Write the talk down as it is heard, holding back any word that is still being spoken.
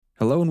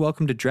Hello and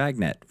welcome to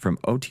Dragnet from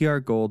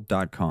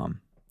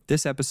OTRGold.com.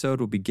 This episode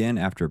will begin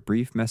after a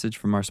brief message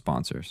from our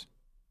sponsors.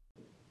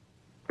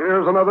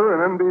 Here's another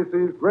in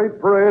NBC's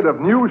great parade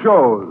of new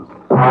shows.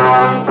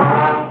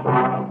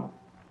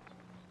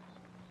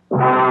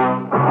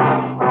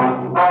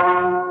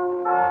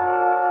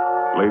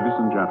 Ladies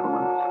and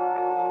gentlemen,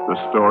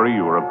 the story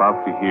you are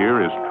about to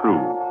hear is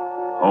true.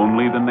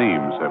 Only the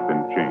names have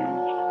been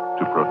changed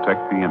to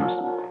protect the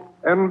innocent.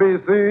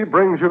 NBC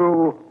brings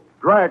you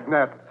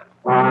Dragnet.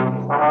 You're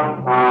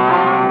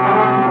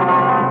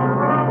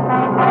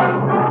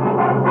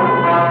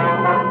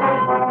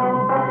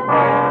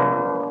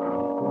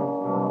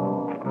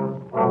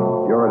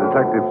a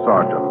detective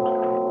sergeant.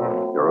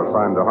 You're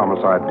assigned to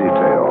homicide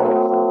detail.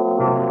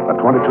 A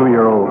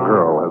 22-year-old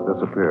girl has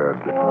disappeared.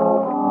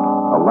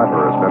 A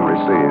letter has been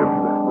received.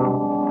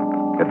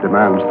 It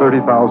demands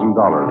 $30,000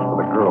 for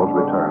the girl's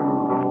return.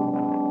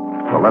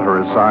 The letter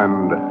is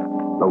signed,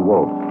 The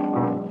Wolf.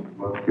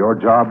 Your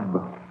job,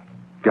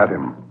 get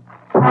him.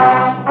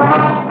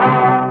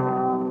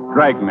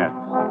 Dragnet,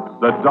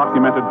 the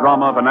documented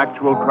drama of an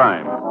actual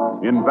crime,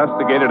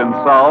 investigated and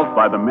solved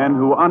by the men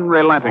who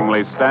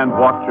unrelentingly stand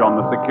watch on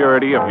the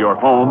security of your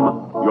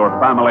home, your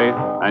family,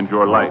 and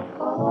your life.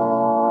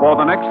 For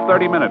the next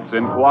 30 minutes,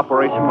 in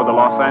cooperation with the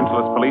Los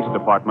Angeles Police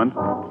Department,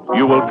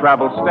 you will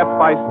travel step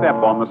by step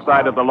on the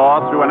side of the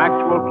law through an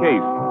actual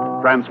case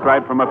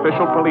transcribed from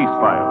official police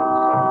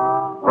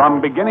files.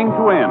 From beginning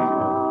to end,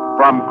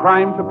 from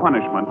crime to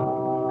punishment,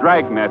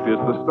 Dragnet is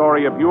the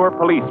story of your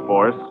police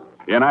force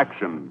in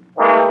action.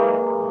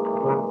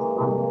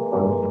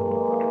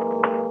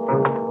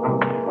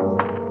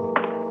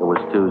 It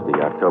was Tuesday,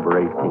 October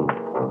 18th.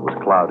 It was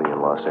cloudy in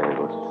Los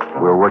Angeles.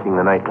 We were working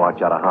the night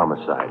watch out of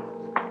homicide.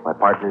 My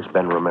partner's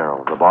Ben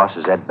Romero. The boss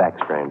is Ed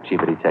Backstrand, chief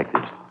of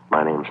detectives.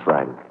 My name's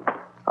Friday.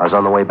 I was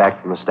on the way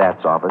back from the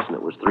stats office, and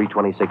it was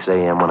 3:26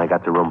 a.m. when I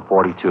got to room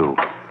 42.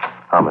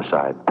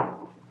 Homicide.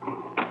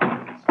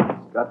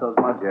 Got those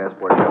mugs you asked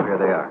for, Joe. Here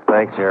they are.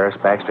 Thanks, Harris.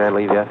 Backstrand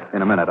leave yet?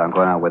 In a minute, I'm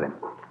going out with him.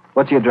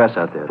 What's the address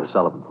out there, the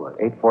Sullivan place?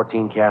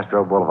 814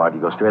 Castro Boulevard.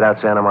 You go straight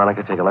out Santa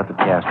Monica, take a left at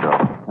Castro.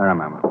 I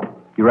remember.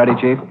 You ready,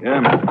 Chief?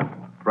 Yeah.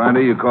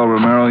 Friday, you call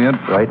Romero yet?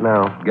 Right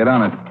now. Get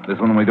on it. This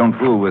one we don't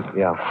fool with.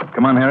 Yeah.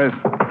 Come on, Harris.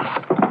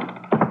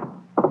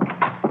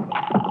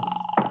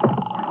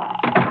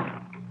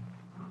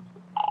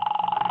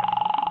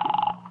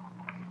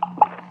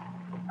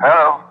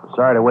 Hello?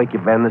 Sorry to wake you,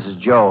 Ben. This is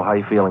Joe. How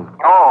you feeling?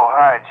 Oh,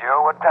 hi,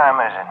 Joe. What time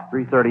is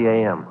it? 3:30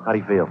 a.m. How do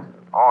you feel?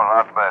 Oh, a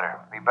lot better.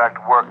 Be back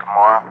to work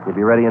tomorrow. You'll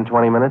be ready in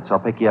 20 minutes? I'll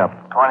pick you up.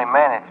 20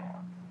 minutes.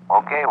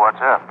 Okay,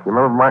 what's up? You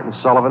remember Martin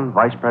Sullivan,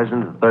 vice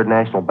president of the Third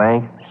National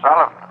Bank?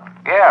 Sullivan?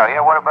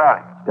 Yeah, what about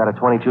it? Got a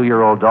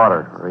 22-year-old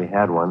daughter. Or he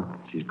had one.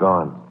 She's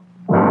gone.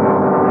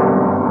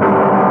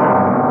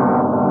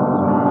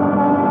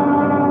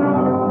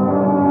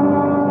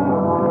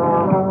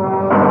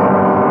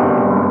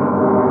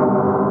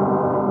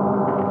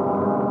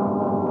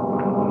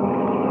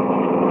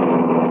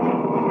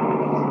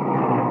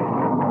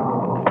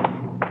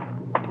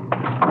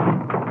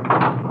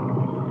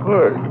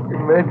 Look, you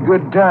made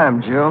good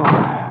time, Joe.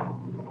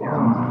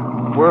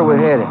 Where are we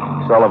headed?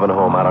 Sullivan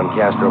home out on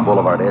Castro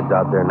Boulevard. Ed's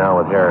out there now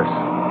with Harris.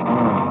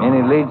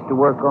 Any leads to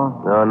work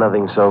on? No,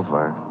 nothing so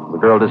far. The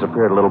girl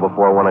disappeared a little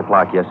before 1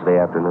 o'clock yesterday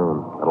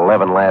afternoon. At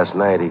 11 last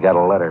night, he got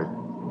a letter.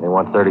 They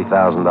want $30,000.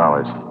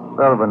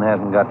 Sullivan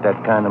hasn't got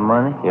that kind of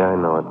money. Yeah, I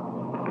know it.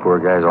 Poor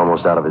guy's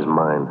almost out of his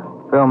mind.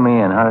 Fill me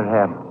in. How did it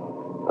happen?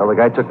 Well, the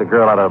guy took the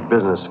girl out of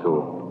business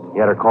school. He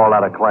had her called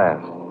out of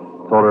class.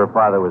 Told her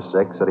father was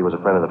sick, said he was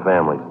a friend of the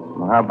family.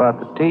 Well, how about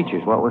the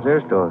teachers? What was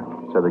their story?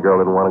 Said the girl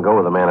didn't want to go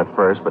with the man at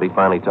first, but he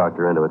finally talked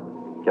her into it.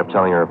 Kept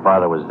telling her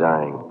father was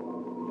dying.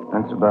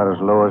 That's about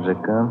as low as they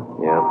come.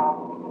 Yeah.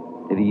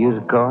 Did he use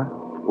a car?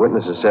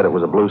 Witnesses said it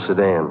was a blue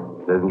sedan.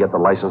 They didn't get the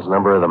license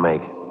number or the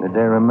make. Did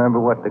they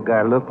remember what the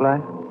guy looked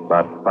like?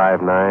 About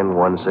 5'9",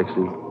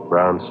 160,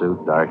 brown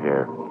suit, dark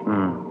hair.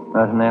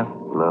 Nothing else?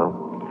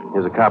 No.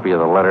 Here's a copy of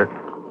the letter.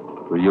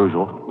 The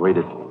usual. Read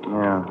it.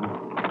 Yeah.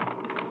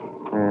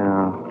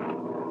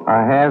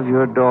 I have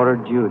your daughter,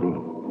 Judy.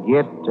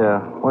 Get,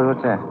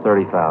 what's that?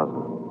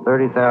 $30,000.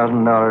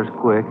 $30,000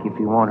 quick if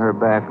you want her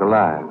back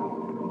alive.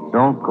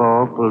 Don't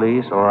call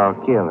police or I'll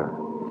kill her.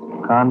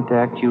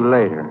 Contact you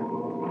later.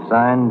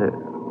 Signed,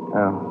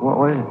 what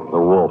was it? The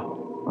Wolf.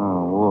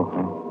 Oh, Wolf.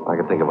 Huh? I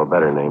could think of a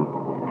better name.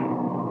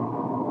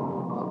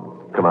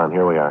 Come on,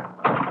 here we are.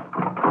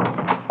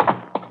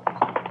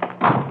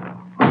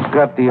 Who's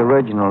got the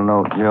original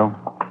note, Joe?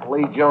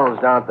 Lee Jones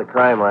down at the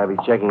crime lab. He's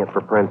checking it for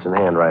prints and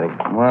handwriting.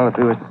 Well, if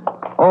he was...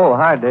 Oh,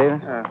 hi,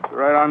 David.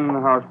 Right on the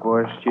house,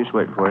 boys. Just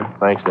wait for you.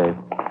 Thanks, Dave.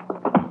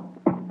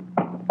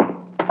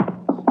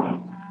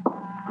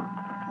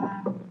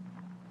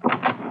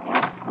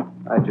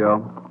 Hi,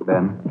 Joe.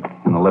 Ben.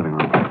 In the living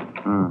room.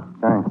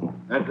 Thank you.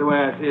 That's the way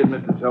I see it,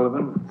 Mr.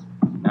 Sullivan.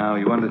 Now,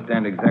 you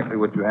understand exactly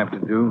what you have to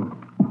do?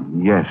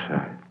 Yes,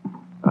 sir.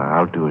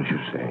 I'll do as you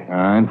say. All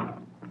right.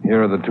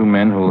 Here are the two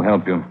men who will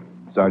help you.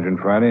 Sergeant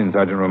Friday and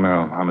Sergeant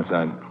Romero,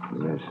 homicide.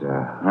 Yes,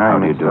 How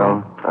do you Mr. do?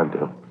 Sullivan. I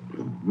do.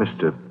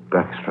 Mr.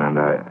 Backstrand,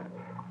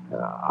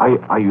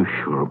 are you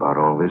sure about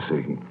all this?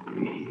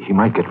 He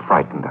might get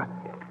frightened.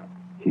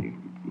 He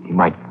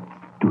might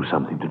do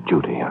something to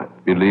Judy.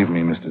 Believe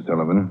me, Mr.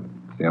 Sullivan,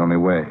 it's the only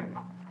way.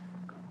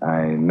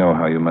 I know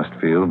how you must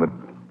feel, but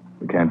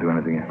we can't do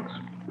anything else.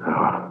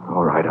 Oh,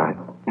 all right, I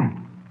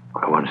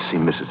want to see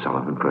Mrs.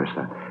 Sullivan first.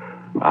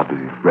 I'll be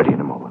ready in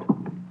a moment.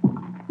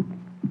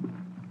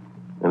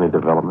 Any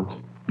developments?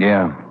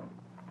 Yeah.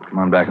 Come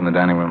on back in the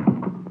dining room.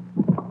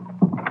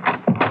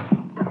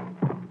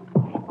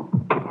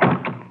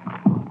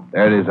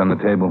 There it is on the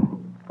table.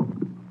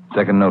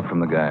 Second note from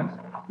the guy.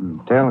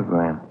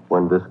 Telegram.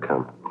 When'd this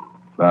come?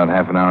 About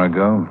half an hour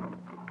ago.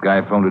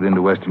 Guy phoned it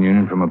into Western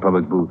Union from a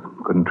public booth.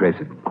 Couldn't trace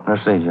it. I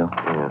see, Joe.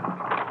 Yeah.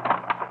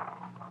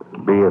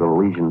 Be at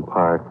Elysian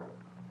Park,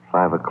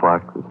 5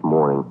 o'clock this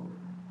morning,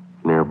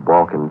 near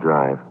Balkan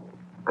Drive.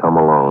 Come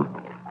alone.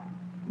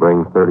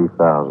 Bring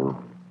 30,000.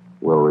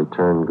 Will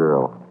return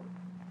girl.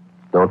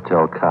 Don't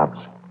tell cops.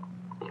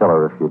 Kill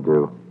her if you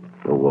do.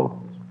 Or we'll.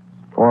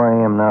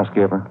 4 a.m. now,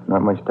 Skipper.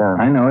 Not much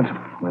time. I know it.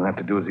 We'll have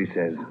to do as he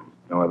says.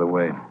 No other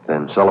way.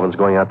 Then Sullivan's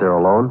going out there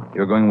alone?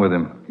 You're going with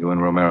him, you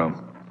and Romero.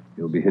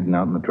 You'll be hidden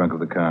out in the trunk of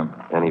the car.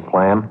 Any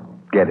plan?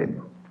 Get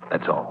him.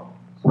 That's all.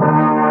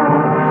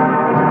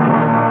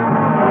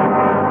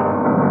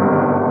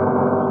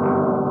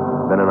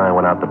 Ben and I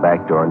went out the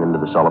back door and into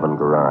the Sullivan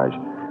garage.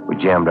 We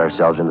jammed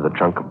ourselves into the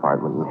trunk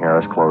compartment, and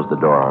Harris closed the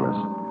door on us.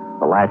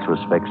 The latch was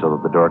fixed so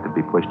that the door could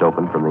be pushed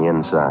open from the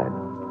inside.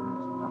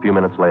 A few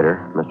minutes later,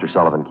 Mr.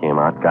 Sullivan came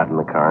out, got in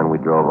the car, and we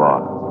drove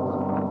off.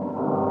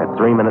 At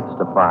 3 minutes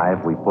to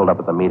 5, we pulled up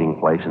at the meeting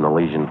place in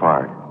Elysian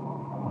Park.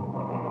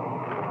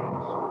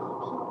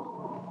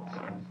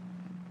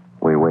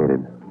 We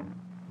waited.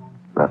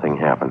 Nothing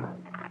happened.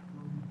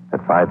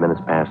 At 5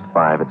 minutes past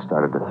 5, it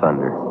started to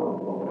thunder.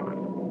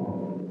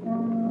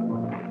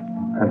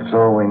 That's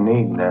all we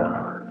need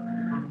now.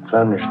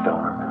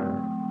 Thunderstorm.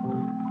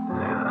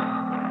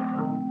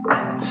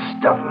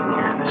 Stuffing in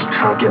here in this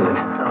trunk, isn't it?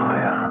 Oh,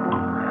 yeah.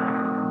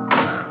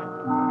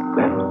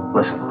 Ben,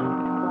 listen.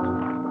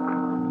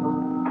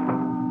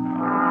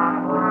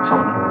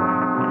 Sullivan.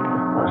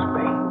 Must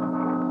be.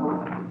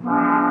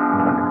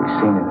 Wonder if he's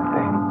seen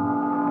anything.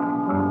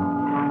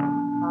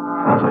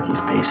 Sounds like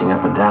he's pacing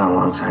up and down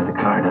alongside the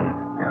car, doesn't it?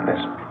 Now,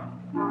 listen.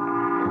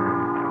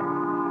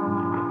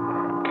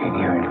 Can't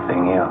hear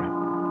anything else.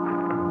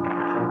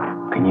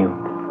 Can you?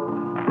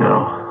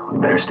 No. We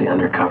better stay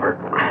under cover.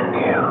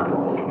 Yeah.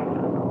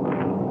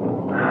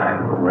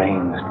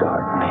 Rain's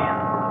starting in.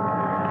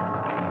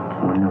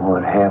 Wonder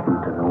what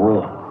happened to the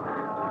wool.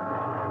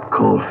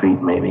 Cold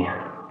feet, maybe.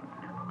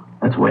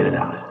 Let's wait it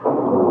out.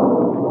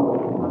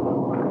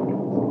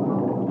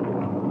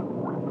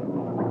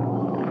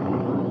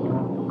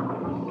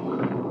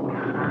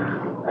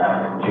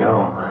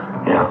 Joe.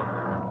 Yeah?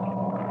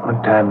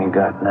 What time you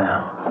got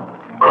now?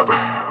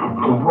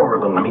 Move over a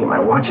little and meet my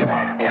watch it.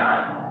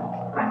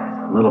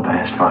 Yeah. A little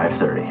past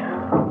 5:30.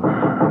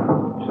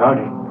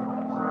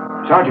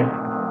 Sergeant.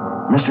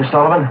 Mr.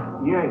 Sullivan?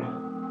 Yes.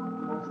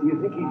 Do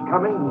you think he's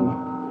coming?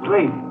 It's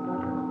late.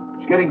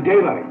 It's getting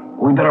daylight.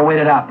 We better wait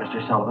it out, Mr.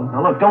 Sullivan.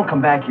 Now, look, don't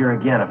come back here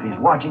again. If he's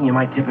watching, you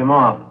might tip him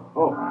off.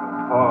 Oh,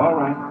 all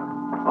right.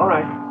 All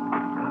right.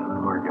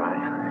 Poor guy.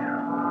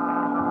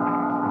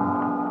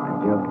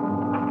 Joe?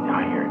 Yeah,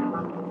 I hear it.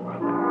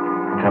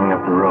 Coming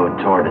up the road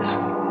toward us.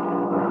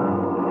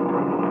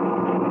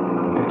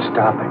 It's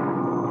stopping.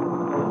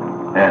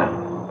 Yeah.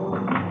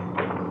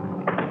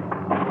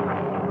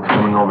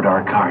 Coming over to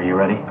our car. You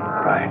ready?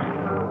 Right.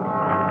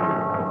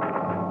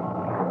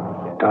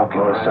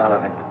 Talking with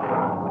Sullivan.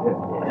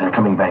 They're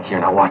coming back here.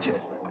 Now watch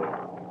it.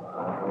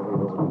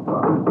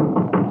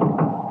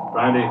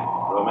 Brandy,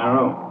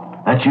 Romero.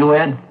 That you,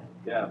 Ed?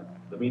 Yeah,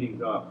 the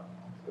meeting's off.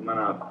 Come on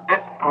out.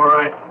 All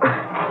right.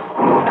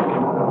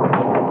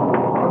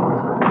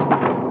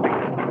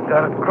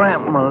 Got a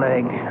cramp in my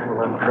leg.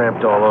 I'm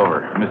cramped all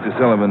over. Mr.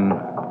 Sullivan,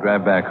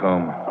 drive back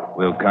home.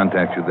 We'll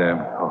contact you there.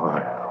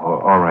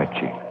 All right,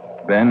 Chief.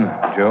 Ben,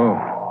 Joe,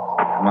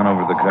 come on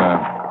over to the car.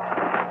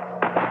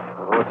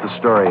 What's the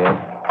story, Ed?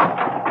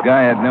 The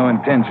guy had no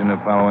intention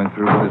of following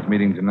through with this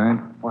meeting tonight.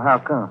 Well, how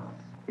come?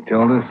 He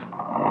told us.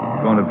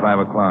 Phoned at 5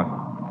 o'clock.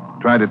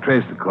 Tried to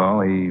trace the call.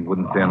 He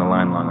wouldn't stay on the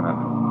line long enough.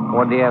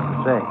 What did he have to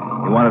say?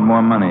 He wanted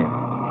more money.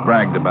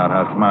 Bragged about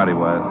how smart he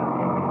was.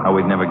 How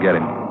we'd never get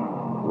him.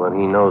 When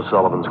he knows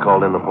Sullivan's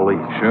called in the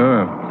police.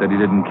 Sure. Said he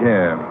didn't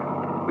care.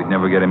 We'd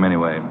never get him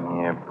anyway.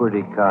 Yeah,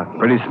 pretty cocky.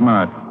 Pretty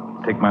smart.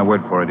 Take my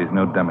word for it, he's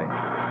no dummy.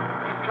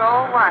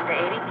 Control 1 to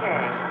 80K.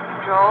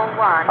 Control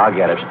 1 I'll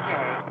get it.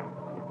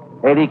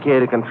 80K. 80K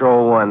to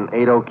Control 1.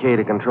 80K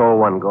to Control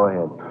 1. Go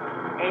ahead.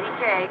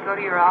 80K, go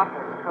to your office.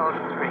 Code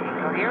 3.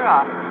 Go to your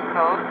office.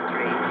 Code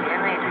 3.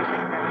 GMA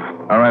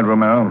 367. All right,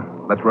 Romero.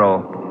 Let's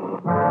roll.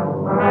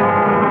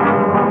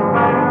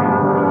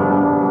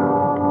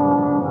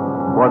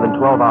 More than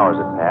 12 hours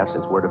had passed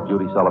since word of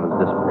Judy Sullivan's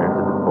disappearance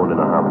had been phoned in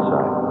a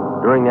homicide.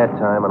 During that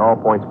time, an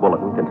all-points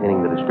bulletin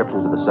containing the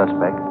descriptions of the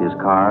suspect, his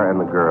car,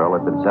 and the girl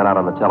had been sent out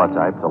on the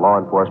teletype to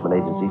law enforcement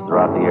agencies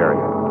throughout the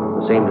area. The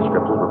The same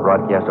descriptions were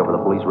broadcast over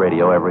the police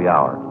radio every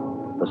hour.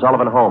 The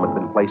Sullivan home had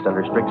been placed under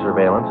strict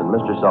surveillance, and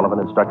Mr.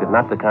 Sullivan instructed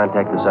not to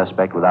contact the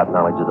suspect without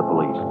knowledge of the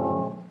police.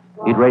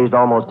 He'd raised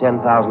almost $10,000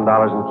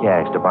 in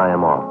cash to buy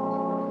him off.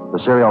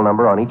 The serial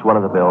number on each one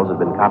of the bills had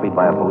been copied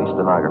by a police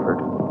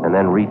stenographer and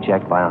then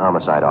rechecked by a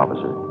homicide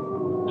officer.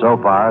 So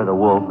far, the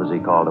Wolf, as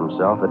he called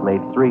himself, had made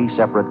 3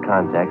 separate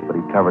contacts, but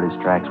he'd covered his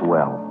tracks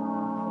well.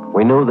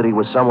 We knew that he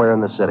was somewhere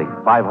in the city,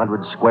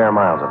 500 square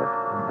miles of it,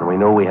 and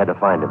we knew we had to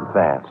find him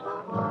fast.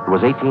 It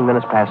was 18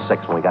 minutes past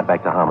 6 when we got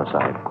back to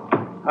homicide.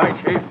 Hi,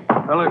 Chief.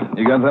 Fellas.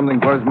 You got something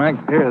for us, Mac?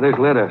 Here, this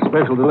letter.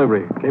 Special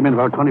delivery. Came in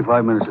about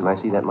 25 minutes Can ago.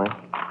 I see that, Mike?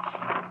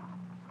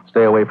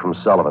 Stay away from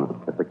Sullivan.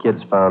 If the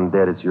kid's found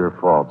dead, it's your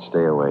fault.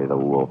 Stay away, the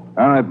Wolf.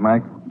 All right,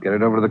 Mike. Get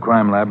it over to the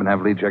crime lab and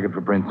have Lee check it for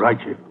prints. Right,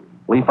 Chief.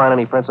 Lee find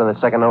any prints on the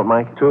second note,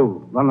 Mike?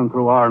 2. Running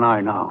through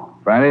R&I now.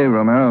 Friday,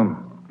 Romero,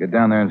 get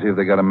down there and see if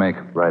they got a make.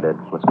 Right, Ed.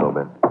 Let's go,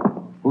 Ben.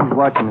 Who's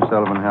watching the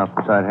Sullivan house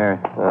beside Harry?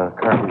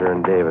 Carpenter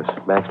and Davis.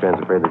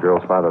 Backstrand's afraid the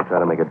girl's father will try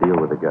to make a deal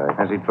with the guy.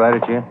 Has he tried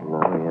it yet?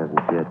 No, he hasn't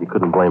yet. You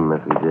couldn't blame him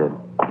if he did.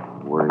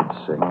 Worried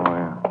sick. Oh,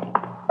 yeah.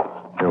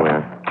 Here we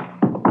are.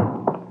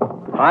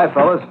 Hi,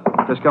 fellas.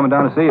 Just coming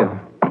down to see you.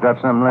 Got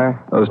something, Larry?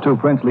 Those 2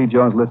 prints Lee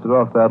Jones listed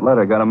off that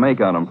letter got a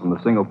make on them from the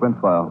single print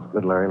file.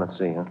 Good, Larry. Let's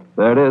see, huh?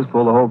 There it is.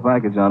 Pull the whole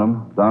package on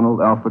him. Donald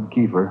Alfred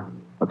Kiefer.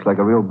 Looks like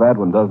a real bad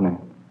one, doesn't he?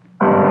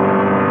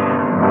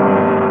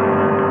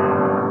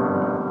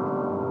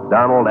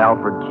 Donald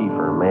Alfred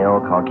Kiefer,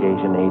 male,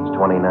 Caucasian, age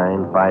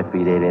 29, 5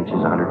 feet 8 inches,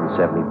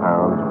 170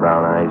 pounds,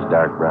 brown eyes,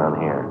 dark brown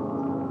hair.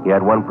 He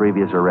had 1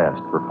 previous arrest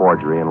for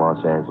forgery in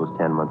Los Angeles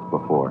 10 months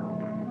before.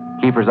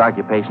 Kiefer's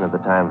occupation at the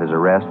time of his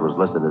arrest was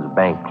listed as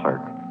bank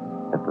clerk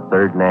at the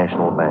Third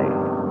National Bank.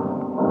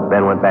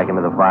 Ben went back into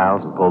the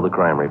files and pulled the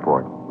crime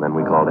report. Then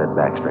we called Ed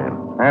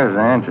Backstrand. There's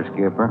the answer,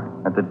 Skipper.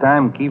 At the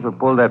time Kiefer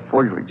pulled that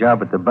forgery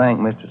job at the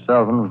bank, Mr.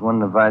 Sullivan was one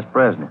of the vice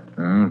presidents.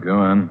 Go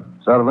on.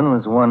 Sullivan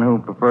was the one who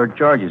preferred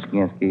charges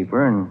against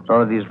Kiefer and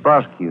saw that he was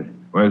prosecuted.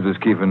 Where's this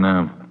Kiefer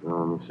now?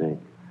 Let me see.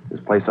 He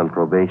was placed on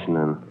probation,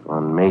 and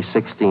on May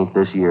 16th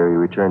this year, he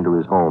returned to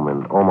his home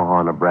in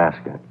Omaha,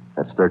 Nebraska.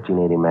 That's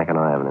 1380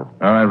 Mackinac Avenue.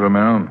 All right,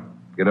 Romero.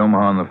 Get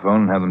Omaha on the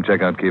phone and have them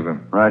check out Kiefer.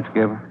 Right,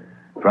 Skipper?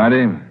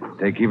 Friday,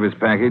 take Kiefer's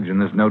package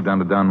and this note down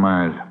to Don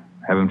Myers.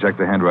 Have him check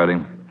the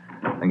handwriting.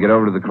 Then get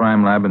over to the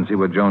crime lab and see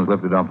what Jones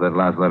lifted off that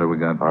last letter we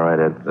got. All right,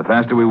 Ed. The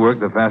faster we work,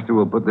 the faster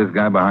we'll put this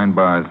guy behind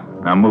bars.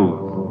 Now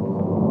move.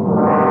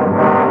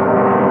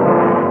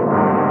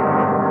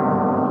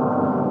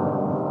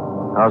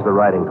 How's the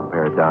writing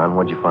compared, Don?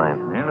 What'd you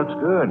find? It looks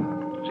good.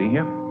 See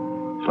here?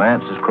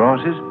 Slants as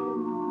crosses,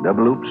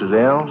 double oops as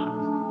L's,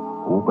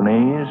 open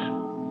A's,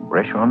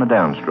 pressure on the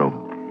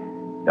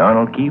downstroke.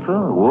 Donald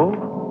Kiefer, Wolf,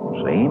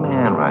 same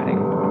handwriting.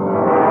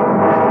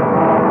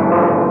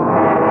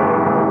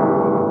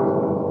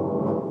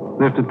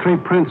 Lifted 3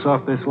 prints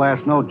off this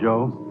last note,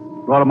 Joe.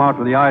 Brought them out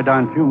with the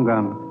iodine fume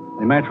gun.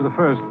 They match with the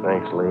first.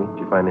 Thanks, Lee.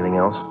 Did you find anything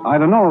else? I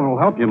don't know if it'll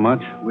help you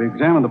much. We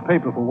examined the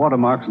paper for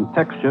watermarks and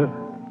texture.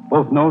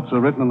 Both notes are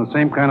written on the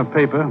same kind of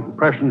paper.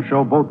 Impressions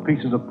show both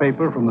pieces of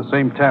paper from the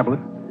same tablet.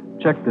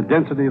 Checked the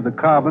density of the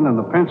carbon and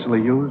the pencil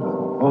he used.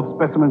 Both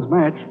specimens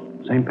match.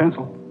 Same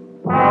pencil.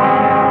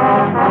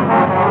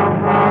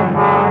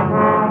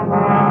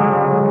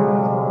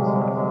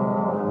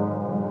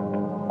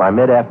 By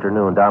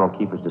mid-afternoon, Donald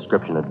Kiefer's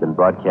description had been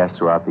broadcast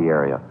throughout the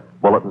area.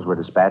 Bulletins were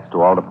dispatched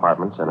to all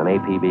departments, and an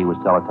APB was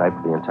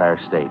teletyped for the entire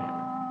state.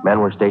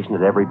 Men were stationed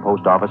at every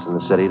post office in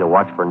the city to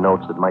watch for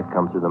notes that might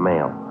come through the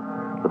mail.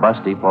 The bus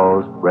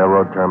depots,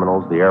 railroad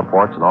terminals, the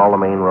airports, and all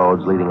the main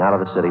roads leading out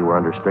of the city were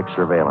under strict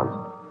surveillance.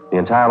 The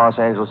entire Los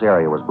Angeles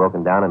area was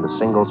broken down into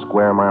single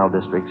square-mile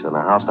districts, and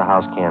a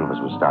house-to-house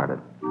canvass was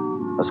started.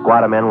 A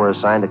squad of men were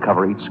assigned to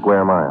cover each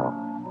square mile.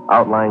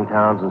 Outlying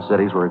towns and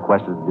cities were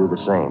requested to do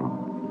the same.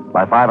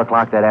 By 5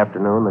 o'clock that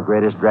afternoon, the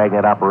greatest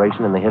dragnet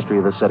operation in the history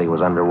of the city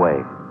was underway.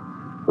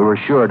 We were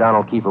sure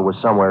Donald Kiefer was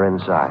somewhere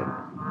inside.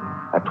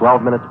 At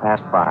 12 minutes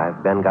past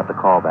 5, Ben got the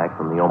call back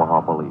from the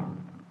Omaha police.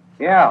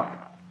 Yeah,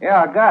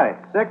 I got it.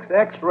 6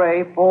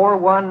 X-ray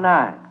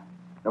 419.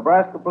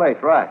 Nebraska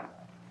plate, right.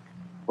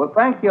 Well,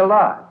 thank you a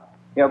lot.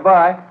 Yeah,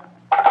 bye.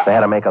 They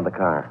had a make on the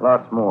car.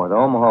 Lots more. The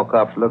Omaha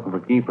cops looking for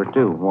Kiefer,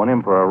 too. Want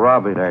him for a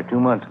robbery there 2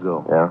 months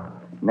ago. Yeah?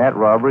 In that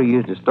robbery, he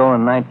used a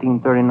stolen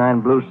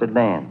 1939 blue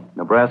sedan.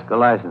 Nebraska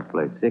license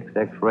plate, 6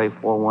 X-ray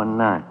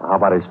 419. How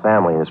about his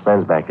family and his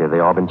friends back there? They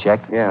all been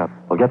checked? Yeah.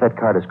 Well, get that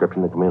car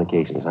description to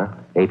communications, huh?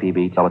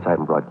 APB, teletype,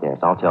 and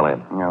broadcast. I'll tell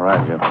Ed. Yeah,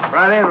 right, Joe.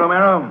 Friday,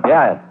 Romero.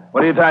 Yeah, Ed.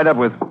 What are you tied up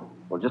with?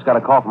 Well, just got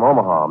a call from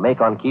Omaha. Make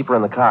on Kiefer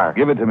in the car.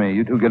 Give it to me.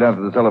 You two get out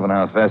to the Sullivan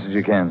house fast as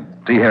you can.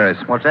 See Harris.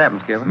 What's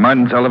happened, Skipper?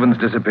 Martin Sullivan's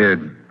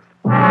disappeared.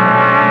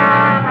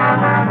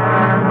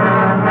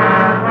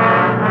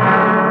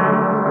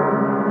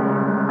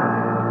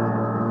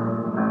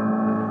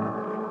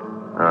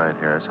 All right,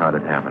 Harris, how'd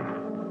it happen?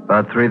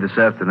 About 3 this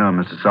afternoon,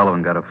 Mr.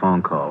 Sullivan got a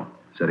phone call.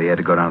 Said he had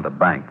to go down to the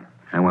bank.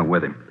 I went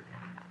with him.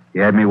 He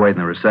had me wait in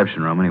the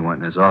reception room, and he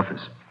went in his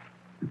office.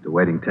 After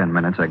waiting 10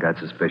 minutes, I got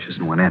suspicious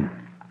and went in.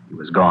 He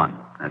was gone.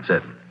 That's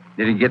it.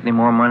 Did he get any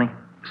more money?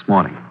 This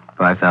morning,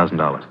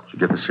 $5,000. Did you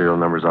get the serial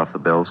numbers off the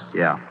bills?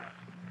 Yeah.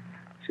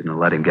 Shouldn't have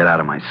let him get out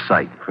of my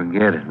sight.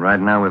 Forget it. Right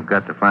now, we've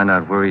got to find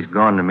out where he's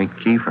gone to meet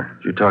Kiefer.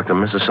 Did you talk to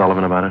Mrs.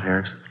 Sullivan about it,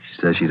 Harris?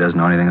 She says she doesn't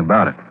know anything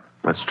about it.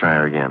 Let's try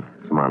her again.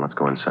 Come on, let's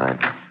go inside.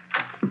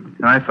 All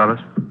right,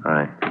 fellas. All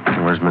right.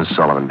 Where's Mrs.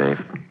 Sullivan, Dave?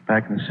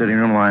 Back in the sitting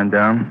room, lying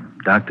down.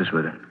 Doctor's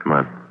with her. Come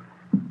on.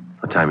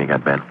 What time you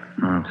got, Ben?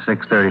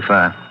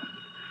 6:35.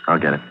 I'll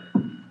get it.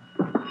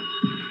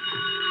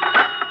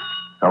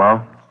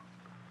 Hello?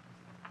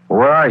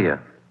 Where are you?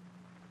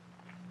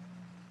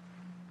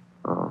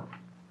 Oh.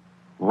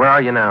 Where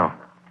are you now?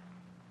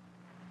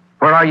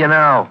 Where are you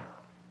now?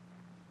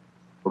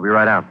 We'll be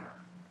right out.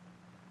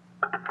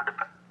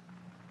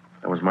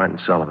 That was Martin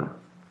Sullivan.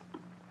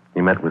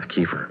 He met with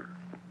Kiefer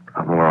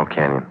out in Laurel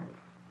Canyon.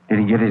 Did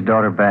he get his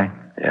daughter back?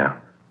 Yeah.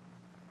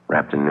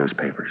 Wrapped in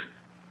newspapers.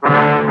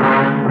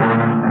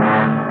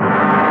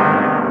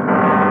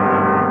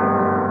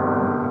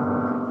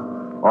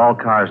 All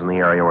cars in the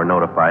area were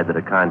notified that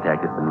a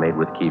contact had been made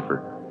with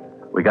Kiefer.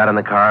 We got in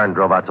the car and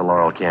drove out to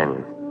Laurel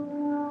Canyon.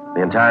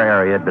 The entire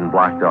area had been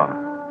blocked off.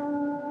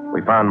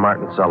 We found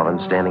Martin Sullivan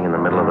standing in the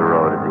middle of the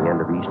road at the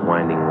end of East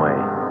Winding Way.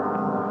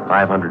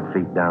 500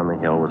 feet down the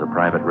hill was a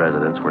private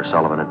residence where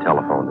Sullivan had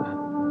telephoned us.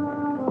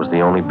 It was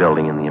the only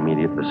building in the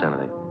immediate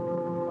vicinity.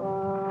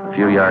 A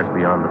few yards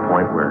beyond the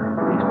point where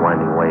East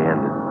Winding Way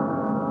ended,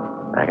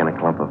 back in a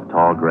clump of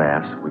tall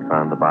grass, we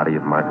found the body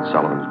of Martin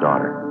Sullivan's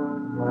daughter.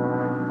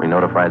 We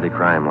notified the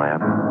crime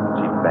lab,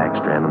 Chief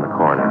Backstrand in the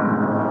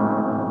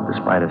coroner.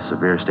 Despite a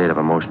severe state of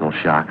emotional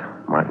shock,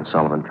 Martin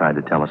Sullivan tried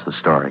to tell us the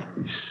story.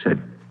 He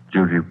said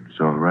Judy was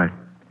all right.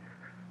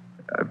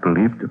 I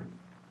believed him.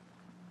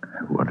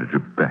 I wanted her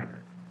back.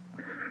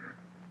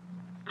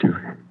 Judy.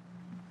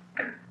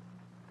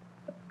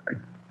 I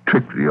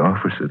tricked the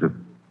officer, the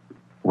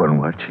one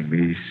watching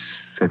me. He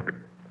said,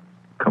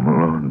 come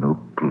along, no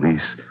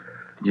police.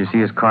 Did you see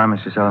his car,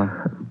 Mr. Sullivan?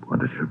 I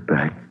wanted her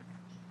back.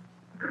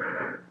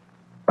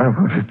 I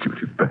wanted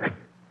Judy back.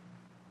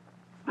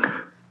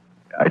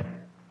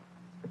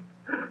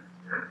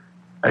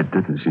 I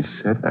did as he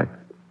said. I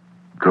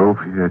drove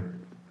here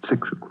at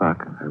 6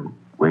 o'clock and I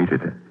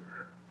waited.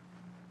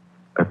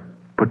 I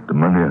put the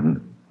money on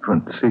the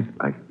front seat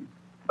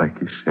like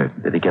he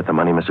said. Did he get the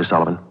money, Mr.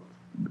 Sullivan?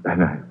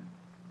 And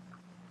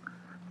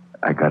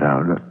I got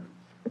out,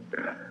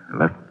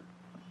 left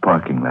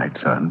parking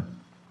lights on.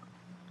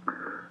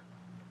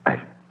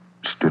 I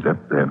stood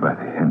up there by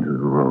the end of the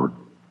road,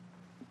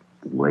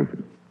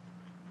 waiting.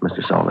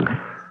 Mr. Sullivan.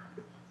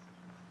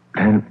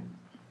 And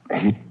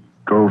he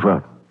drove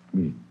up.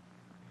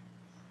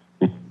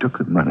 He took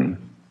the money.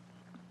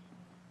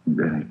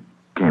 Then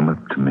he came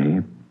up to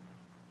me.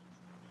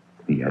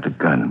 He had a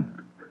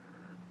gun.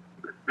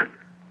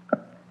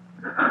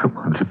 I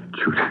wanted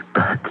Judy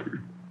back.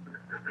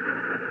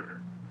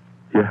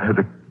 He had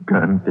a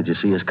gun. Did you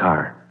see his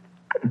car?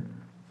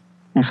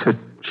 He said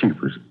she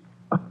was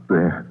up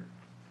there,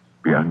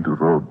 beyond the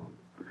road,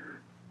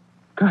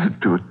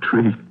 tied to a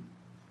tree.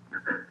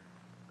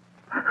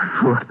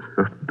 I wanted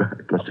her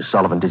back. Mr.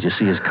 Sullivan, did you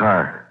see his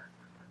car?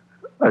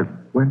 I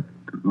went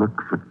to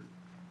look for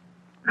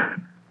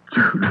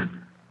Judy.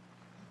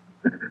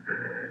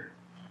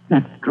 He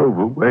drove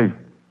away.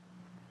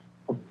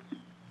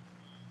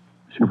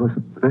 She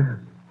wasn't there.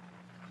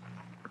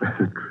 By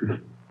the tree.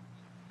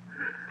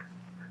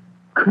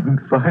 Couldn't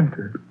find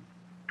her.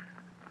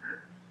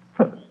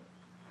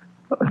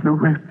 On the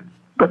way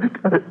back,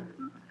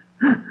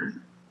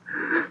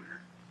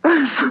 I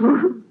saw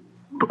her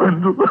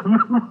bundle on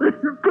the way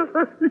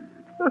back.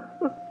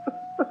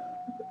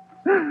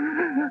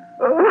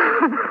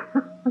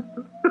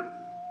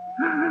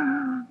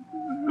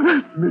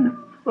 Let me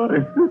find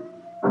it.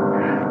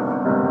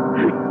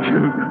 He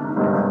killed her.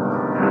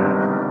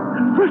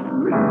 Let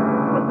me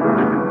find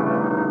it.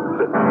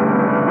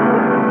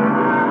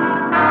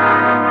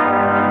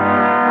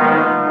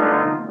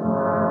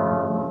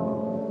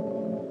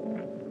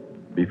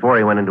 Before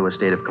he went into a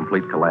state of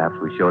complete collapse,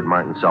 we showed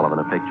Martin Sullivan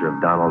a picture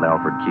of Donald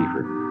Alfred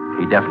Kiefer.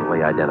 He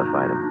definitely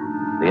identified him.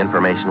 The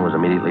information was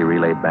immediately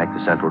relayed back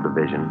to Central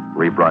Division,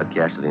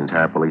 rebroadcast to the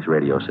entire police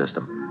radio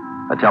system.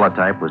 A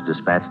teletype was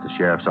dispatched to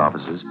sheriff's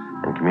offices,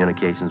 and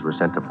communications were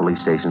sent to police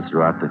stations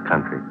throughout the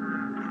country.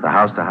 The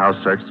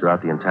house-to-house search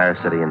throughout the entire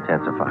city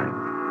intensified.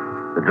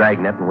 The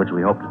dragnet in which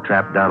we hoped to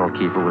trap Donald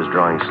Kiefer was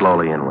drawing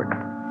slowly inward.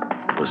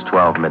 It was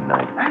 12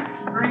 midnight.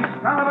 Street,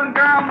 Sullivan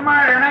girl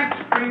murder,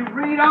 next street,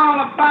 read all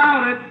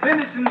about it.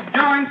 Citizens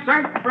join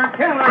search for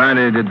killer.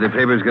 Friday, did the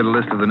papers get a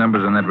list of the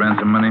numbers on that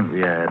ransom money?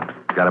 Yeah,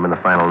 got them in the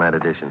final net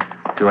edition.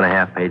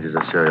 2.5 pages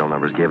of serial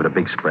numbers. Gave it a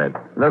big spread.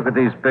 Look at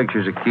these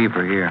pictures of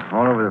Kiefer here,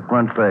 all over the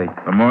front page.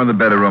 The more the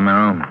better,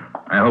 Romero.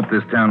 I hope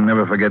this town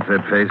never forgets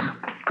that face.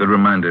 Good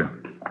reminder.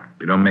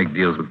 You don't make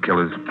deals with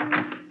killers.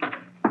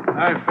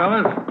 Hi,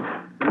 fellas.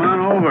 Come on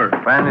over.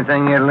 Find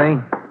anything yet,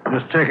 Lee?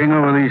 Just checking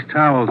over these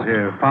towels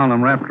here. Found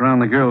them wrapped around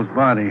the girl's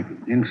body,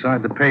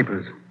 inside the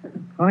papers.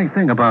 Funny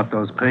thing about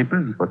those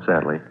papers. What's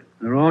that, Lee?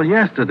 They're all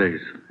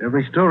yesterday's.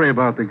 Every story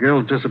about the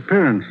girl's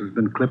disappearance has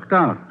been clipped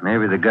out.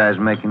 Maybe the guy's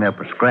making up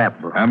a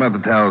scrapbook. How about the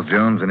towels,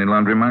 Jones? Any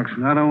laundry marks?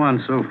 Not a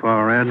one so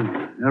far, Ed.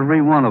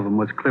 Every one of them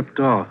was clipped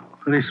off.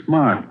 Pretty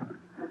smart.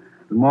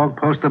 The morgue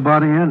post the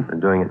body in? They're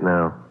doing it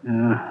now.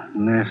 Yeah,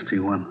 nasty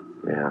one.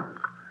 Yeah.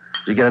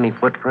 Did you get any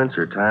footprints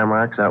or tire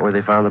marks out where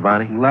they found the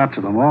body? Lots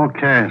of them, all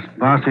cast.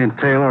 Bossy and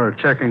Taylor are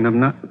checking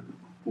them.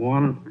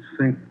 One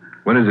thing.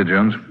 What is it,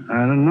 Jones? I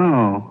don't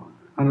know.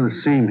 Under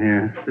the seam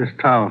here. This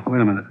towel.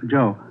 Wait a minute.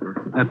 Joe,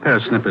 that pair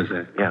of snippers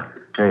there. Yeah.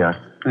 Here you are.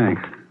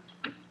 Thanks.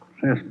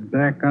 Just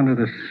back under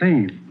the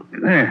seam.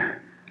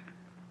 There.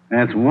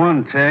 That's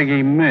one tag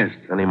he missed.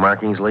 Any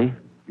markings, Lee?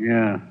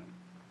 Yeah.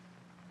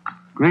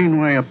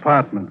 Greenway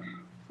Apartments,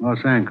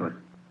 Los Angeles.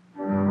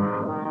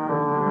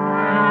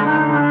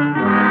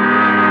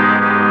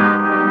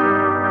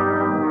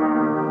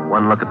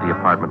 One look at the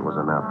apartment was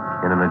enough.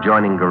 In an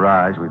adjoining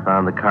garage, we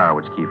found the car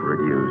which Kiefer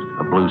had used,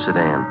 a blue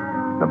sedan.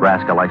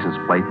 Nebraska license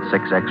plate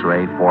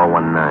 6X-ray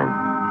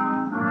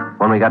 419.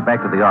 When we got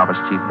back to the office,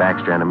 Chief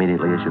Backstrand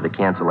immediately issued a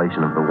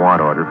cancellation of the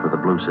want order for the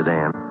blue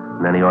sedan,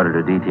 and then he ordered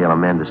a detail of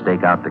men to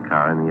stake out the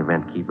car in the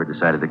event Kiefer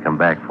decided to come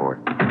back for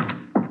it.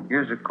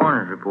 Here's the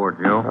coroner's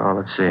report, Joe. Oh,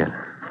 let's see it.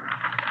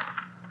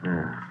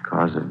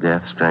 Cause of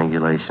death,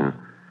 strangulation.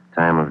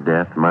 Time of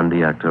death,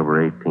 Monday,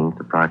 October 18th,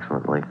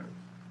 approximately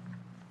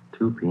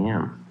 2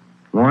 p.m.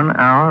 1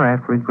 hour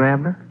after he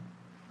grabbed her?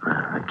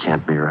 That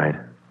can't be right.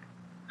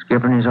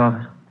 Skipper in his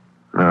office?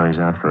 No, he's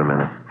out for a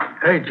minute.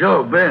 Hey,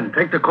 Joe, Ben,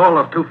 take the call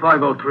off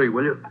 2503,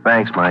 will you?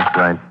 Thanks, Mike.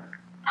 Right.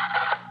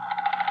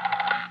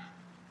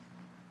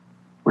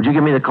 Would you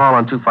give me the call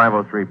on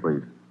 2503,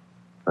 please?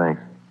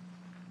 Thanks.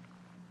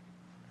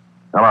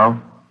 Hello?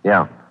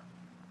 Yeah.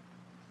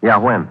 Yeah,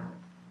 when?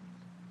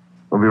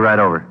 We'll be right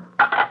over.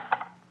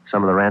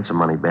 Some of the ransom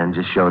money, Ben,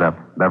 just showed up.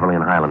 Beverly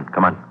and Highland.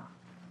 Come on.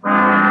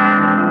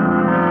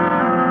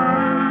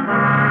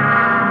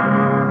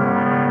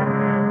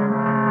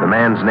 The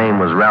man's name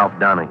was Ralph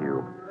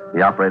Donahue.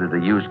 He operated a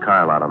used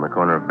car lot on the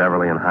corner of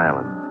Beverly and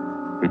Highland.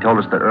 He told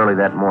us that early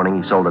that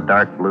morning he sold a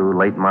dark blue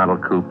late model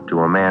coupe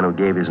to a man who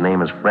gave his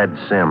name as Fred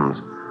Sims.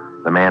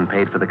 The man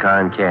paid for the car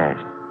in cash.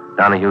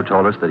 Donahue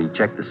told us that he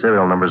checked the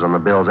serial numbers on the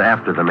bills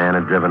after the man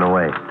had driven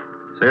away.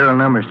 Serial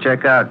numbers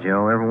check out,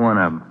 Joe, every one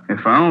of them.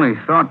 If I only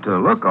thought to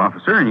look,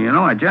 officer, and you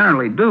know I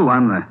generally do.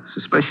 I'm the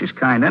suspicious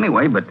kind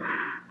anyway, but,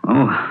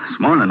 this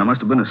morning I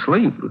must have been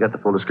asleep. You got the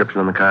full description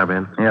on the car,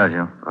 Ben? Yeah,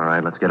 Joe. All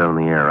right, let's get it on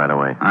the air right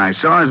away. I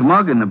saw his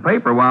mug in the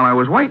paper while I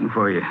was waiting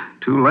for you.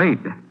 Too late.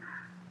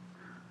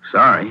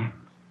 Sorry.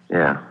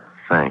 Yeah,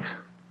 thanks.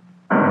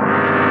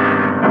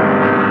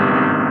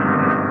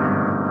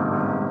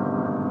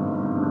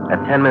 At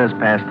 10 minutes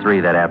past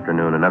 3 that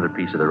afternoon, another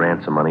piece of the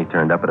ransom money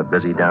turned up at a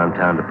busy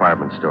downtown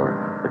department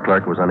store. The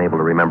clerk was unable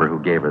to remember who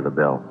gave her the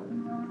bill.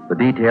 The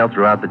detail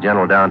throughout the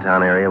general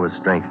downtown area was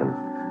strengthened.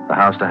 The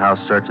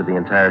house-to-house search of the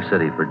entire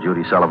city for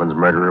Judy Sullivan's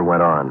murderer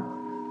went on.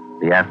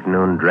 The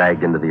afternoon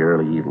dragged into the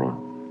early evening.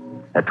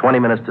 At 20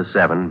 minutes to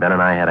 7, Ben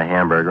and I had a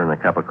hamburger and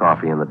a cup of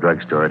coffee in the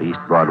drugstore at East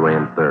Broadway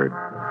and 3rd.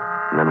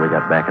 And then we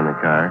got back in the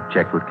car,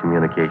 checked with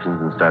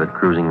communications, and started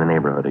cruising the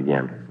neighborhood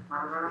again.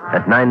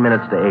 At 9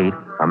 minutes to 8,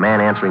 a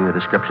man answering the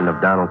description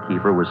of Donald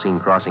Kiefer was seen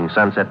crossing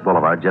Sunset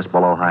Boulevard just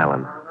below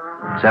Highland.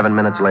 7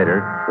 minutes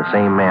later, the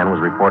same man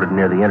was reported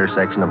near the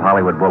intersection of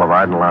Hollywood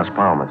Boulevard and Las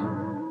Palmas.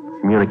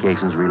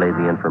 Communications relayed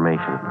the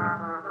information.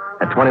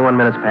 At 21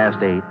 minutes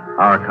past 8,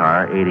 our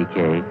car,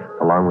 80K,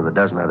 along with a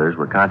dozen others,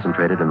 were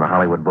concentrated in the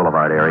Hollywood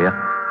Boulevard area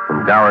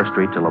from Gower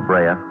Street to La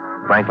Brea,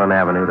 Franklin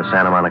Avenue to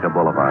Santa Monica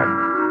Boulevard.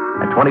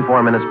 At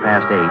 24 minutes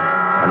past 8,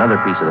 another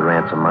piece of the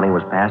ransom money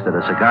was passed at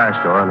a cigar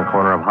store on the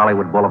corner of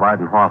Hollywood Boulevard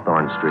and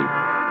Hawthorne Street.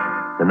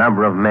 The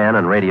number of men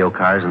and radio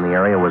cars in the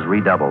area was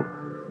redoubled.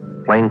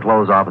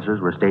 Plainclothes officers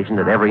were stationed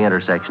at every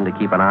intersection to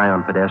keep an eye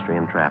on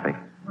pedestrian traffic.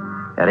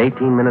 At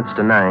 18 minutes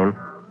to 9,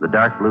 the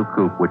dark blue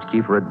coupe which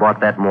Kiefer had bought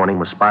that morning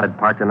was spotted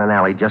parked in an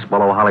alley just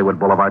below Hollywood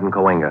Boulevard and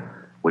Cahuenga.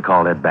 We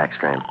called Ed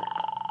Backstrand.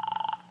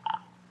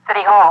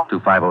 City Hall.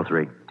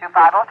 2503.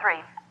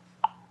 2503.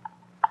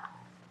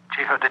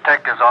 Chief of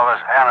Detectives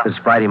Office, Hannah. It's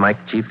Friday, Mike.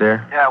 Chief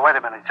there? Yeah, wait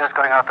a minute. Just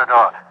going out the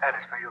door. Ed,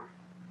 it's for you.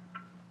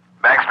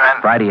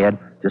 Backstrand? Friday, Ed.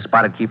 Just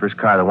spotted Kiefer's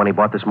car, the one he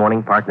bought this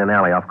morning, parked in an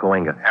alley off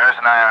Cahuenga. Harris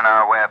and I are on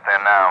our way up there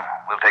now.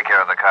 We'll take care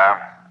of the car.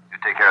 You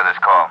take care of this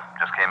call.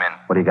 Just came in.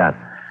 What do you got?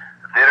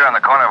 The theater on the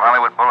corner of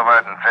Hollywood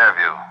Boulevard and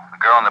Fairview. The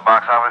girl in the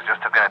box office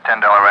just took in a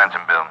 $10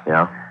 ransom bill.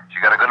 Yeah?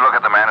 She got a good look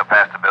at the man who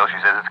passed the bill. She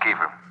says it's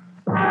Kiefer.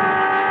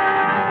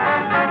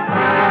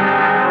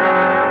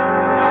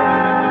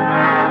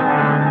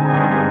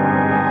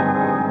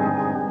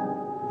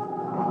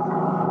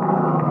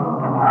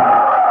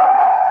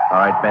 All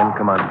right, Ben,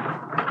 come on.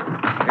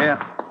 Yeah.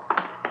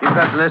 You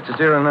got the list of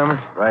serial numbers?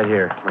 Right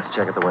here. Let's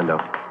check at the window.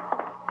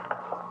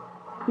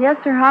 Yes,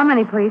 sir. How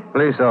many, please?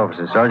 Police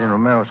officers. Sergeant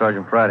Romero,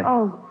 Sergeant Friday.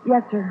 Oh,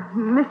 yes, sir.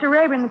 Mr.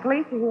 Rayburn, the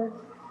police are here.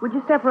 Would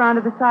you step around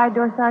to the side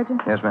door,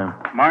 Sergeant? Yes, ma'am.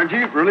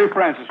 Margie, relieve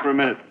Francis for a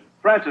minute.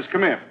 Francis,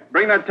 come here.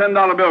 Bring that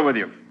 $10 bill with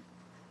you.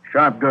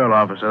 Sharp girl,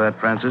 officer, that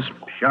Francis.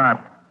 Sharp.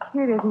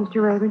 Here it is,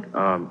 Mr. Rabin.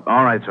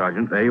 All right,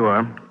 Sergeant. There you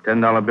are.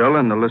 $10 bill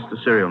and the list of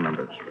serial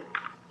numbers.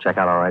 Check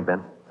out all right,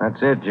 Ben? That's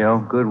it,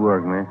 Joe. Good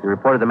work, man. You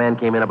reported the man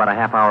came in about a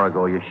half hour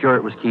ago. You're sure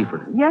it was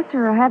Kiefer? Yes,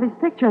 sir. I have his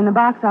picture in the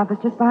box office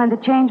just behind the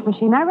change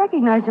machine. I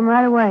recognized him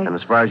right away. And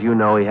as far as you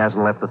know, he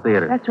hasn't left the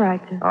theater? That's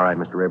right, sir. All right,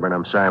 Mr. Rayburn,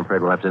 I'm sorry. I'm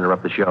afraid we'll have to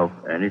interrupt the show.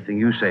 Anything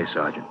you say,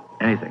 Sergeant.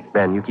 Anything.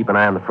 Ben, you keep an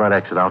eye on the front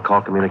exit. I'll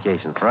call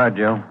communications. Right,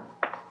 Joe.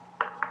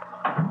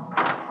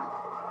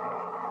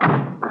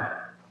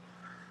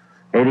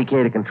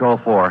 80K to Control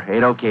 4.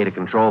 80K to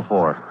Control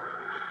 4.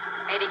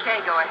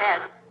 80K, go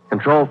ahead.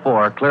 Control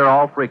 4, clear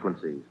all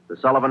frequencies. The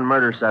Sullivan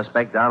murder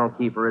suspect, Donald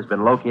Kiefer, has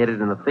been located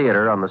in the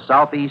theater on the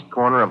southeast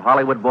corner of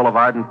Hollywood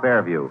Boulevard and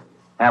Fairview.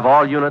 Have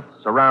all units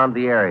surround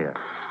the area.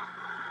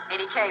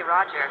 80K,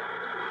 roger.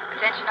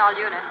 Attention all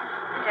units.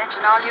 Attention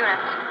all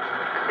units.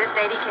 Assist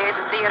 80K at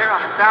the theater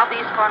on the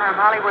southeast corner of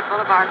Hollywood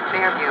Boulevard and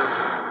Fairview.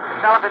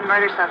 The Sullivan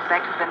murder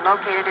suspect has been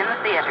located in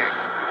the theater.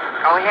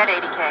 Go ahead,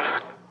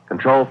 80K.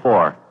 Control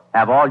 4,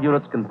 have all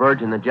units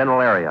converge in the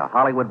general area,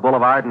 Hollywood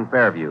Boulevard and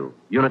Fairview.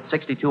 Unit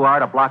 62R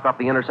to block off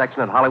the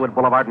intersection at Hollywood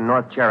Boulevard and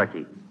North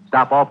Cherokee.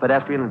 Stop all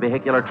pedestrian and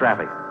vehicular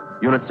traffic.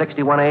 Unit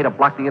 61A to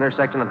block the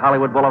intersection at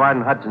Hollywood Boulevard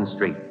and Hudson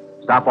Street.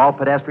 Stop all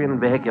pedestrian and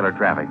vehicular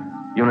traffic.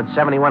 Unit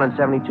 71 and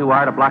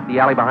 72R to block the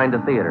alley behind the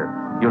theater.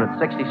 Unit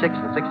 66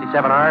 and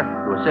 67R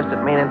to assist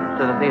at main entrance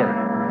to the theater.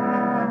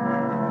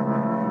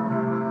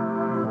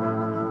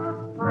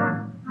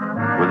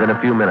 Within a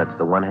few minutes,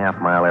 the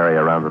 1/2 mile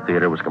area around the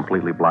theater was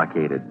completely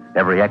blockaded.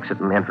 Every exit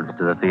and entrance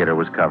to the theater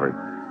was covered.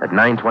 At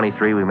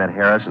 9:23, we met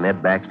Harris and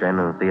Ed Backstrand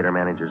in the theater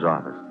manager's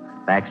office.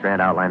 Backstrand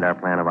outlined our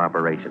plan of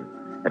operation.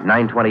 At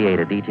 9:28,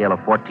 a detail of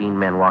 14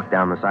 men walked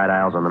down the side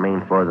aisles on the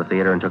main floor of the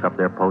theater and took up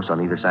their posts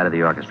on either side of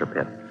the orchestra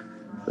pit.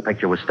 The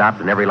picture was stopped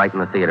and every light in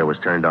the theater was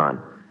turned on.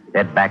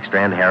 Ed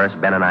Backstrand, Harris,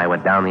 Ben, and I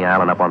went down the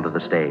aisle and up onto the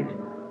stage.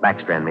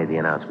 Backstrand made the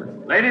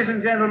announcement. Ladies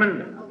and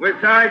gentlemen, we're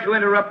sorry to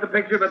interrupt the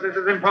picture, but this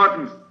is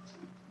important.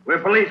 We're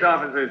police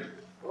officers.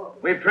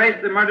 We've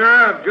traced the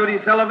murderer of Judy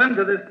Sullivan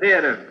to this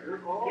theater.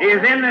 He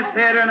is in this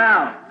theater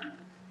now.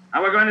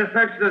 Now we're going to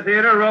search the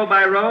theater row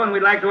by row, and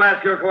we'd like to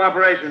ask your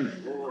cooperation.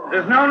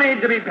 There's no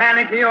need to be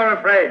panicky or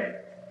afraid.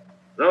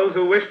 Those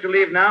who wish to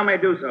leave now may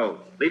do so.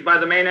 Leave by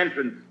the main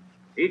entrance.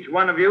 Each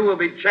one of you will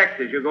be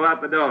checked as you go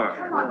out the door.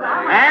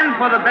 And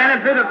for the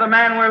benefit of the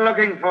man we're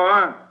looking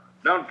for,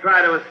 don't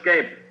try to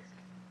escape.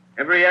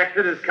 Every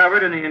exit is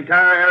covered and the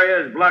entire area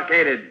is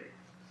blockaded.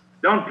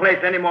 Don't place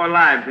any more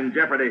lives in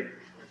jeopardy.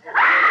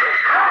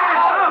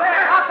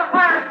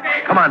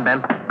 Come on,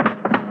 Ben.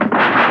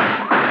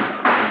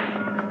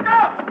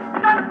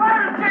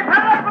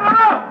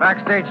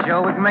 Backstage,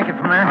 Joe. We can make it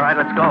from there. All right,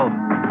 let's go.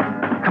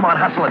 Come on,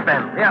 hustle it,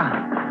 Ben. Yeah.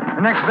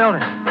 The next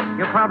building.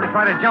 You'll probably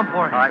try to jump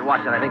for it. All right,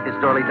 watch it. I think this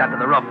door leads out to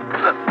the roof.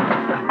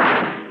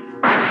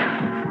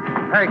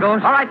 There he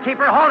goes. All right,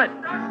 Keeper, hold it.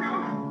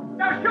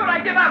 Don't shoot, I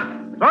give up.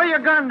 Throw your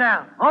gun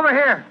down. Over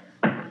here.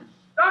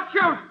 Don't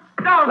shoot.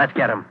 Don't. Let's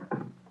get him.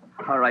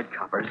 All right,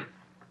 coppers.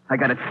 I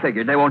got it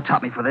figured. They won't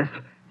top me for this.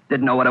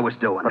 Didn't know what I was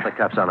doing. Put the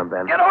cuffs on him,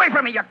 Ben. Get away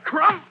from me, you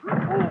crumb!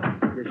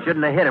 You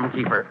shouldn't have hit him,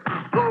 Keeper.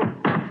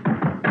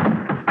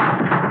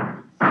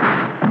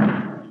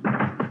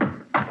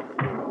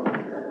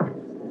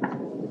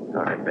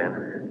 All right,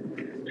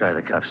 Ben. Try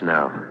the cuffs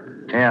now.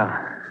 Yeah.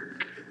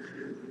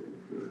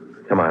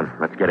 Come on,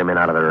 let's get him in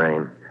out of the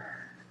rain.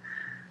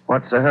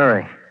 What's the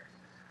hurry?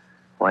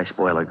 Why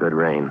spoil a good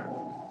rain?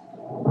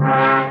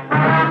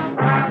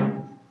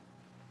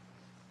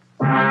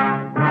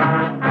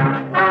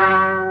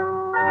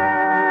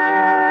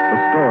 The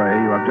story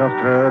you have just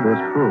heard is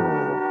true.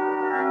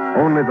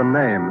 Only the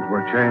names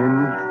were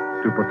changed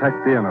to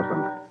protect the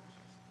innocent.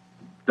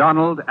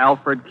 Donald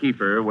Alfred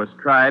Kiefer was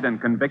tried and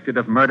convicted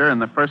of murder in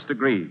the first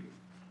degree.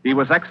 He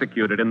was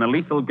executed in the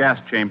lethal gas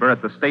chamber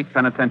at the state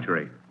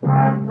penitentiary.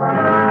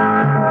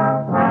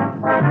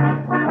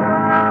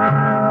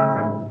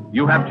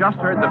 You have just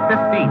heard the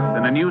 15th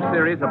in a new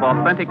series of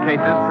authentic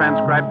cases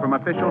transcribed from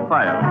official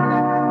files.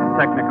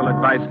 Technical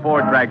advice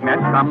for Dragnet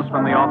comes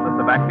from the Office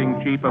of Acting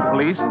Chief of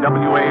Police,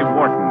 W.A.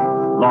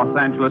 Wharton, Los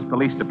Angeles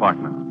Police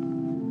Department.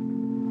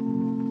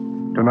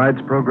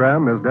 Tonight's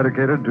program is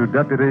dedicated to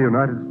Deputy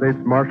United States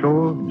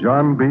Marshal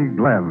John B.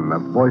 Glenn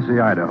of Boise,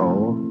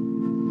 Idaho,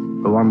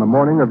 who on the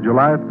morning of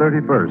July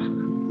 31st,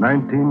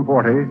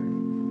 1940,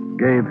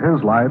 gave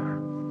his life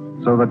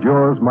so that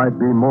yours might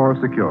be more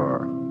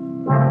secure.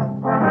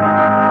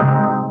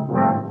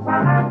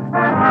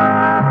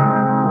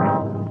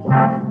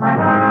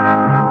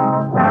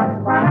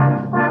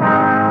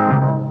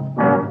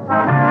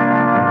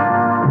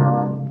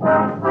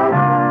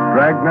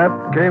 Dragnet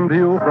came to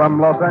you from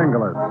Los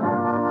Angeles.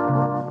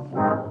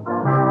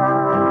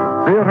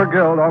 Theater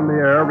Guild on the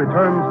Air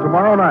returns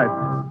tomorrow night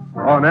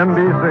on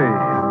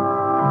NBC.